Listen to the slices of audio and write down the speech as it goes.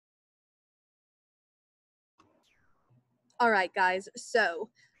All right, guys, so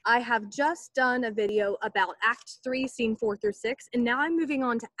I have just done a video about Act 3, Scene 4 through 6, and now I'm moving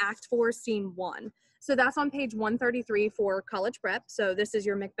on to Act 4, Scene 1. So that's on page 133 for college prep. So this is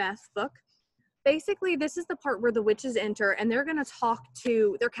your Macbeth book. Basically, this is the part where the witches enter and they're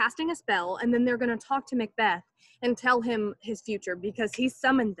casting a spell, and then they're going to talk to Macbeth and tell him his future because he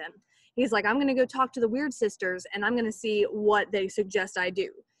summoned them. He's like, I'm going to go talk to the Weird Sisters and I'm going to see what they suggest I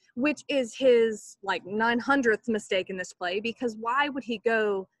do, which is his like 900th mistake in this play, because why would he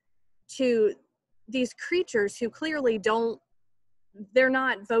go to these creatures who clearly they're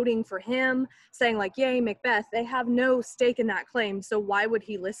not voting for him, saying like, yay, Macbeth. They have no stake in that claim, so why would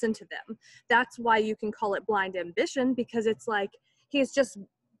he listen to them? That's why you can call it blind ambition, because it's like he's just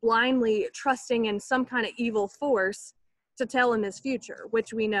blindly trusting in some kind of evil force to tell him his future,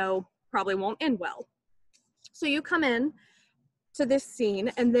 which we know probably won't end well. So you come in to this scene,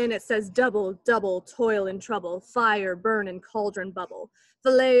 and then it says, double, double, toil and trouble, fire, burn, and cauldron bubble.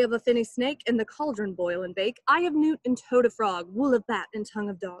 Fillet of a finny snake, and the cauldron boil and bake. Eye of newt and toad of frog, wool of bat and tongue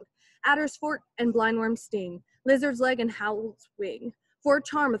of dog. Adder's fort and blindworm sting, lizard's leg and howl's wing. For a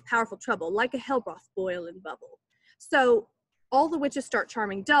charm of powerful trouble, like a hell broth boil and bubble. So all the witches start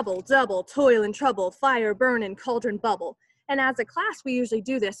charming, double, double, toil and trouble, fire, burn, and cauldron bubble. And as a class, we usually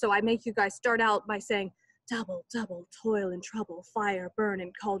do this, so I make you guys start out by saying, double, double, toil and trouble, fire, burn,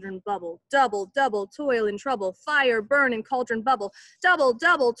 and cauldron bubble. Double, double, toil and trouble, fire, burn, and cauldron bubble. Double,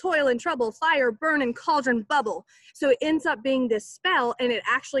 double, toil and trouble, fire, burn, and cauldron bubble. So it ends up being this spell, and it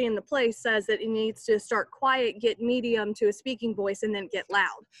actually in the play says that it needs to start quiet, get medium to a speaking voice, and then get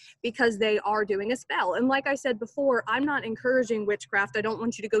loud, because they are doing a spell. And like I said before, I'm not encouraging witchcraft. I don't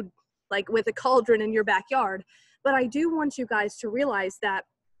want you to go like with a cauldron in your backyard, but I do want you guys to realize that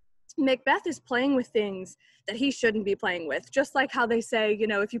Macbeth is playing with things that he shouldn't be playing with. Just like how they say, you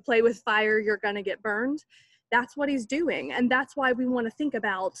know, if you play with fire, you're going to get burned. That's what he's doing. And that's why we want to think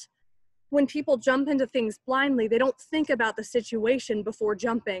about when people jump into things blindly, they don't think about the situation before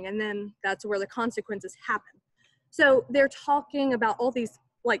jumping. And then that's where the consequences happen. So they're talking about all these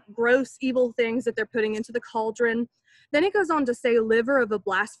like gross, evil things that they're putting into the cauldron. Then it goes on to say liver of a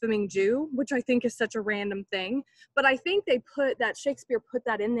blaspheming Jew, which I think is such a random thing. But I think Shakespeare put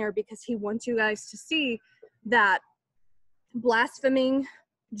that in there because he wants you guys to see that blaspheming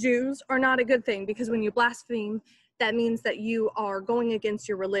Jews are not a good thing, because when you blaspheme, that means that you are going against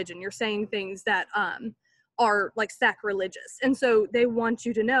your religion. You're saying things that are like sacrilegious. And so they want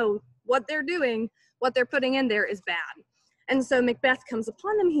you to know what they're doing, what they're putting in there is bad. And so Macbeth comes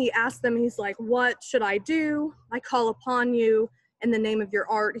upon them. He asks them, he's like, what should I do? I call upon you in the name of your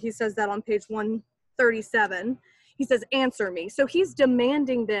art. He says that on page 137. He says, answer me. So he's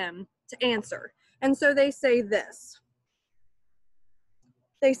demanding them to answer. And so they say this.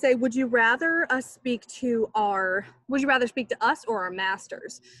 They say, would you rather speak to us or our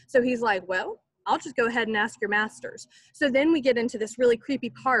masters? So he's like, well, I'll just go ahead and ask your masters. So then we get into this really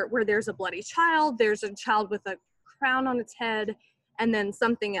creepy part where there's a bloody child. There's a child with a crown on its head, and then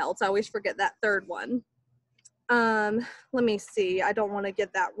something else. I always forget that third one. Let me see. I don't want to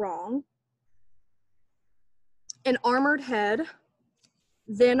get that wrong. An armored head,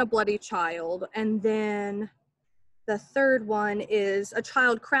 then a bloody child, and then the third one is a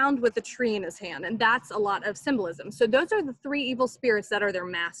child crowned with a tree in his hand, and that's a lot of symbolism. So those are the three evil spirits that are their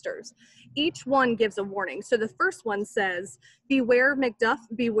masters. Each one gives a warning. So the first one says, beware Macduff,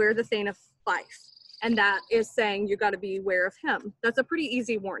 beware the Thane of Fife. And that is saying you got to be aware of him. That's a pretty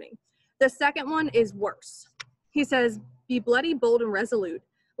easy warning. The second one is worse. He says, be bloody, bold, and resolute.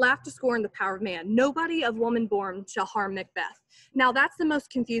 Laugh to scorn the power of man. Nobody of woman born shall harm Macbeth. Now that's the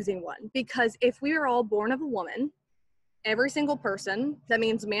most confusing one, because if we are all born of a woman, every single person, that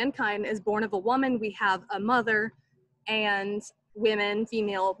means mankind is born of a woman. We have a mother, and women,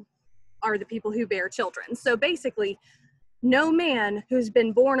 female, are the people who bear children. So basically, no man who's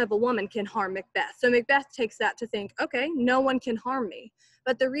been born of a woman can harm Macbeth. So Macbeth takes that to think, okay, no one can harm me.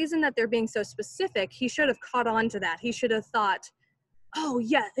 But the reason that they're being so specific, he should have caught on to that. He should have thought, oh,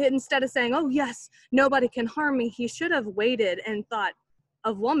 yeah, instead of saying, oh, yes, nobody can harm me, he should have waited and thought,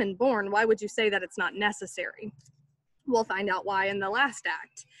 of woman born, why would you say that it's not necessary? We'll find out why in the last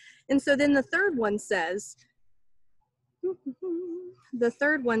act. And so then the third one says,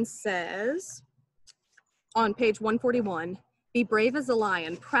 on page 141, be brave as a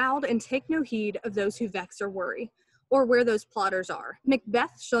lion, proud, and take no heed of those who vex or worry, or where those plotters are.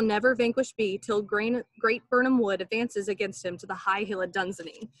 Macbeth shall never vanquished be till great Birnam Wood advances against him to the high hill of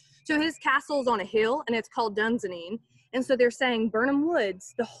Dunsinane. So his castle's on a hill, and it's called Dunsinane. And so they're saying Birnam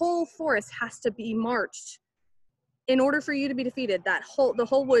Woods, the whole forest has to be marched in order for you to be defeated. The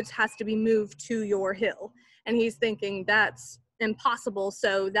whole woods has to be moved to your hill. And he's thinking that's impossible,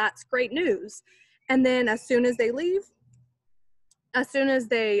 so that's great news. And then as soon as they leave, as soon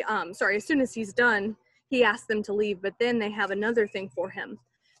as he's done, he asks them to leave, but then they have another thing for him.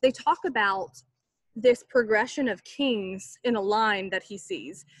 They talk about this progression of kings in a line that he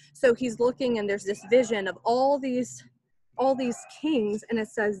sees. So he's looking and there's this vision of all these kings, and it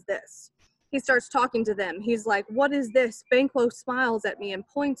says this. He starts talking to them. He's like, "What is this?" Banquo smiles at me and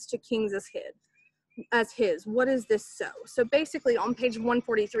points to kings as his. What is this so? So basically on page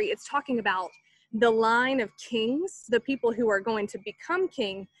 143, it's talking about the line of kings. The people who are going to become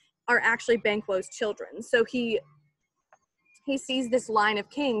king are actually Banquo's children. So he sees this line of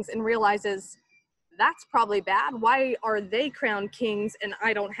kings and realizes that's probably bad. Why are they crowned kings and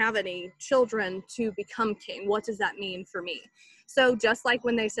I don't have any children to become king? What does that mean for me? So just like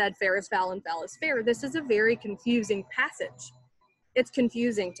when they said fair is foul and foul is fair, this is a very confusing passage. It's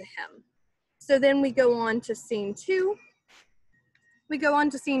confusing to him. So then we go on to scene 2.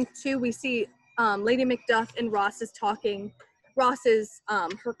 We see Lady Macbeth and Ross is talking. Ross is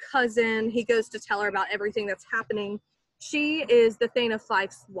her cousin. He goes to tell her about everything that's happening. She is the Thane of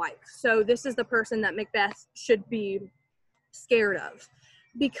Fife's wife. So this is the person that Macbeth should be scared of.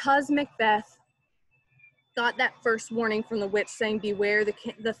 Because Macbeth got that first warning from the witch saying, beware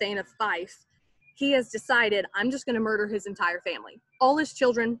the Thane of Fife, he has decided, I'm just going to murder his entire family. All his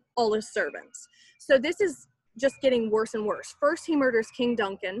children, all his servants. So this is just getting worse and worse. First, he murders King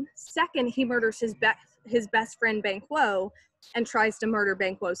Duncan. Second, he murders his best friend Banquo and tries to murder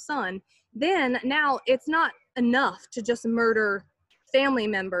Banquo's son. Then, now, it's not enough to just murder family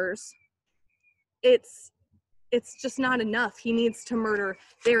members. It's just not enough. He needs to murder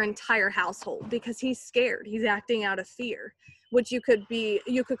their entire household because he's scared. He's acting out of fear, which you could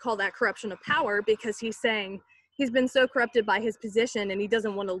call that corruption of power, because he's saying he's been so corrupted by his position and he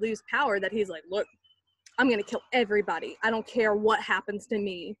doesn't want to lose power that he's like, look, I'm going to kill everybody. I don't care what happens to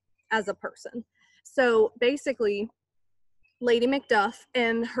me as a person. So basically, Lady Macduff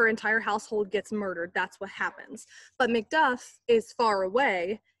and her entire household gets murdered. That's what happens. But Macduff is far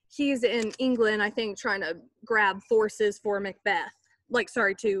away. He's in England, I think, trying to grab forces for Macbeth.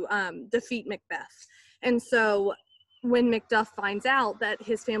 To defeat Macbeth. And so when Macduff finds out that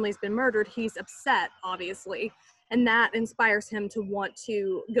his family's been murdered, he's upset, obviously. And that inspires him to want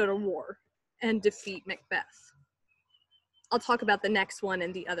to go to war and defeat Macbeth. I'll talk about the next one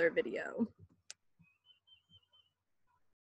in the other video.